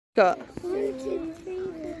Got 1, 2, 3,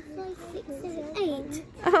 4, 5, 6, 7, 8.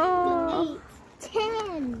 oh 8,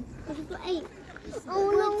 10. I've got 8.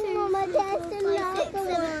 Oh no, Mama, there's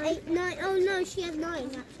another 1. 8, 9. Oh no, she has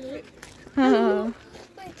 9 actually. oh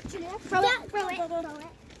Throw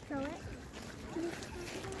it.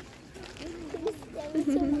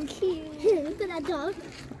 It's so cute. Look at that dog.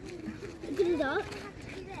 Look at the dog.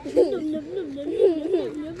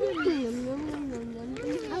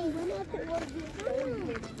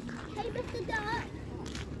 Hey, Mr. Duck.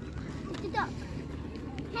 Mr. Duck.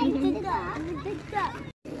 Hey, Mr. Duck. Mr. Duck.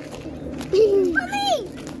 Mommy!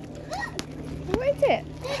 what is it?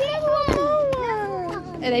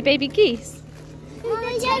 Oh, Are they baby geese?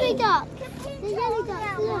 the yellow duck. The yellow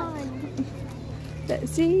duck.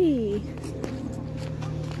 Let's see.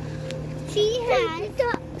 She has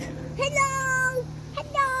duck. Hello.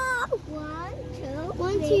 Hello.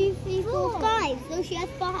 1, 2, 3, 4, 5. So she has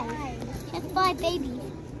 5. She has 5 babies.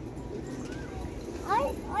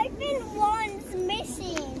 I think one's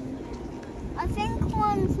missing. I think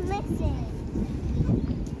one's missing.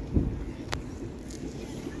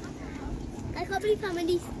 I can't believe how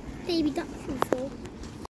many baby ducks we saw.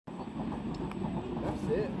 That's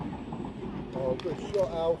it. Oh, good shot,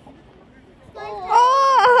 Alf.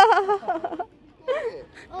 Oh!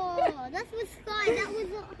 Oh, that's with Sky. That was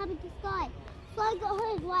what happened to Sky. Sky got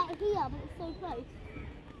hers right here, but it's so close.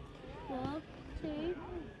 1, 2, 3.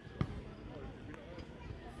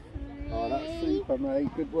 Oh, that's super, mate.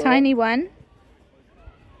 Good work. Tiny one.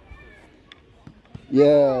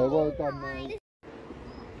 Yeah, well done, mate.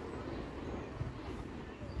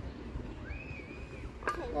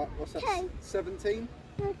 What's that? Okay. 17?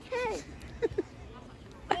 Okay.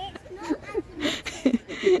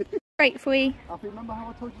 It's not Great for you. Alfie, remember how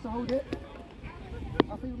I told you to hold it?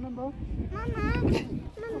 Alfie, remember? Mama, can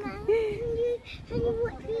you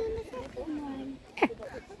watch me in the second one? I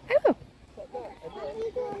will.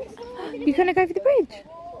 You gonna go over the bridge? Yeah,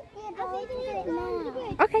 but I do it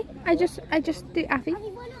now. Okay, I just do Affy.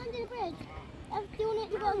 Why not under the bridge? Do you want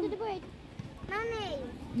it to go under the bridge? Mummy.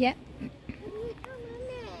 Yeah. Mummy.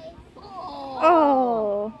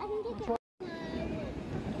 Oh. I can get it.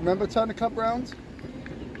 Remember, turn the cup round?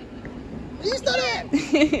 He's done it!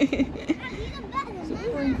 He's a better than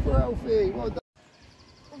Three for Alfie. Well done.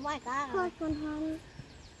 Oh my god. First one, honey.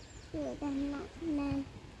 Do it then, and then.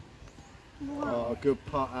 Oh, good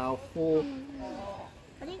putt, Alf. 4.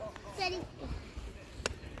 Ready, steady.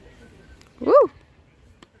 Woo.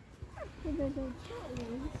 Because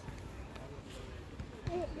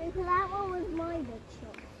that one was my big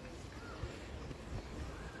shot.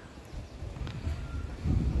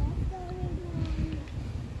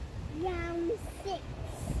 Round 6.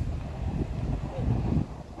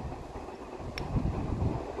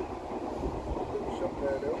 Shot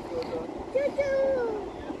there, Lil. Well done. Choo-choo!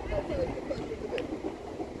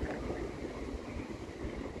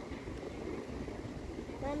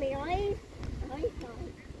 Mommy, I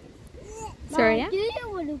Sorry, yeah? Do you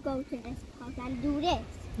want to go to this park and do this?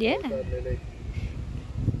 Yeah. Well done, Lily.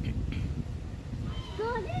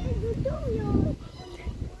 God, this is a tutorial.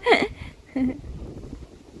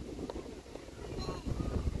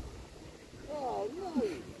 Oh, no.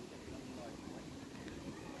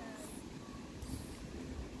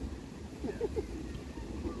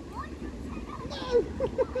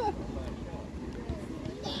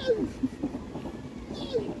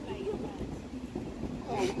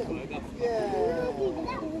 Yeah.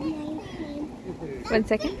 1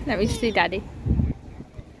 second. Let me just see Daddy.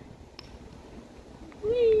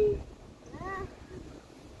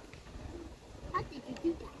 How did you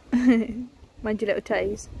do that? Mind your little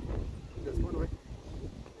toes. That's one way.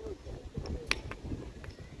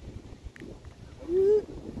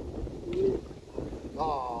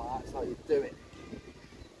 Oh, that's how you do it.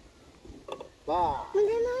 Bah. And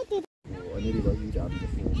then I did. Oh, I nearly got you down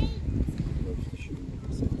before.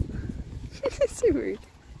 So rude.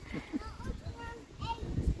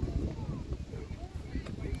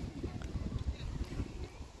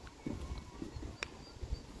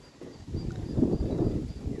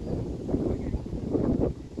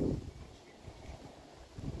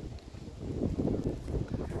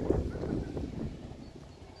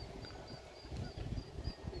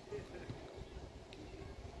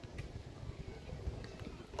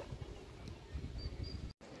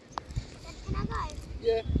 Can I go?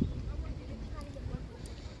 Yeah.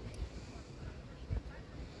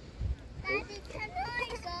 Daddy, can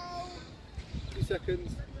I go? 2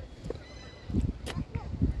 seconds.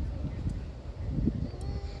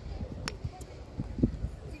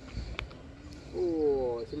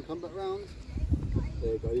 Oh, it's going to come back round.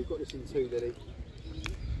 There you go, you've got this in 2, Lily.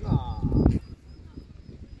 Ah.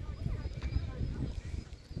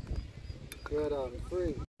 Well done.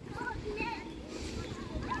 3.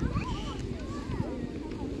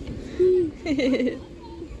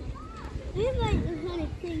 This like the funny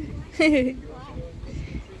thing.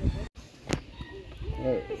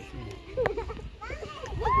 Right.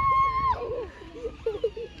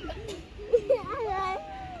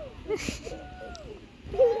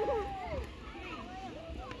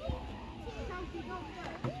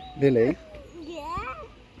 Lily. Yeah.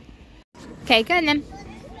 Okay, go on then.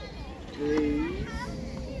 Please.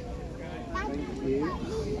 Thank you.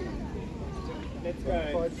 Let's go.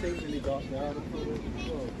 5 seats Lily got now.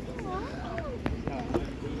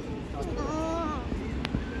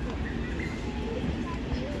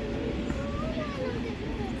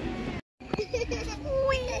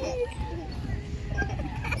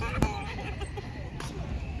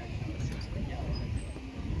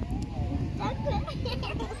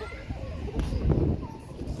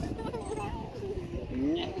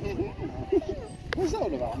 What's that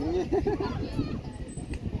all about?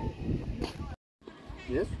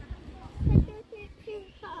 Yes?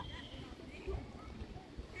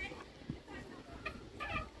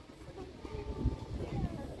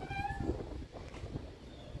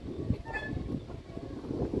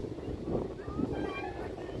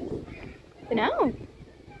 No,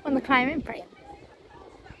 on the climbing frame.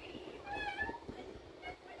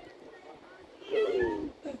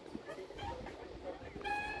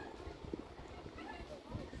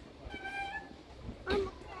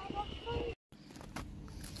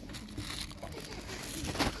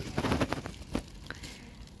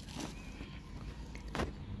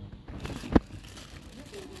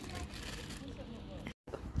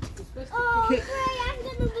 Oh, 3, I've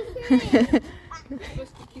got number 3.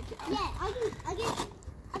 Yeah, I get.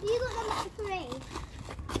 Have you got number 3?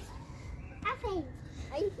 I think.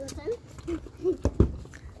 Are you got them?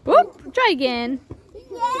 Whoop, try again.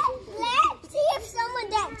 Yeah, let's see if someone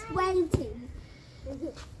gets 20.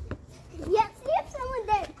 Let's see if someone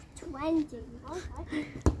gets 20. Okay.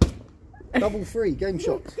 Double 3, game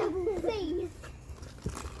shots. Double 3.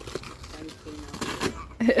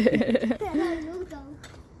 You'll go.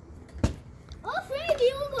 Oh, 3 of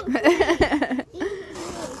you will go.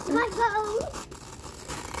 My go.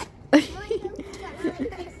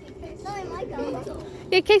 Sorry, my go.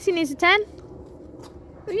 Yeah, Casey needs a 10.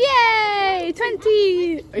 Yay! 20!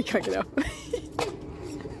 Oh, you can't get up.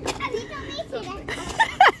 Have you got me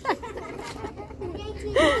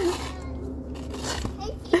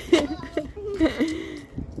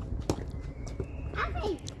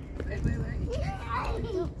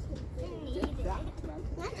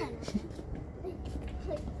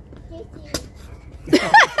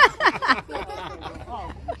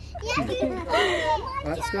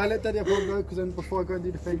Sky, let Daddy have one go, because then before I go and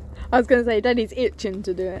do the thing. I was going to say, Daddy's itching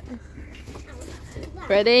to do it.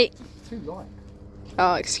 Ready? Too light.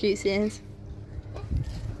 Oh, excuses.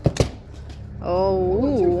 Not too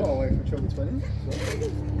Oh. far away from treble 20.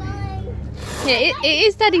 Yeah, it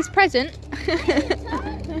is Daddy's present.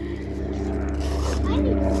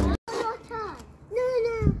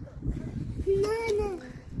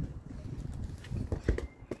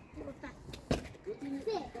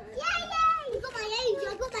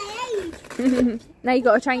 Now you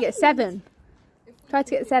got to try and get 7. Try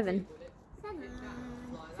to get 7.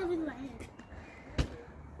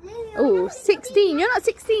 Oh, 16. You're not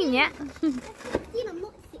 16 yet. I'm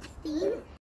not 16.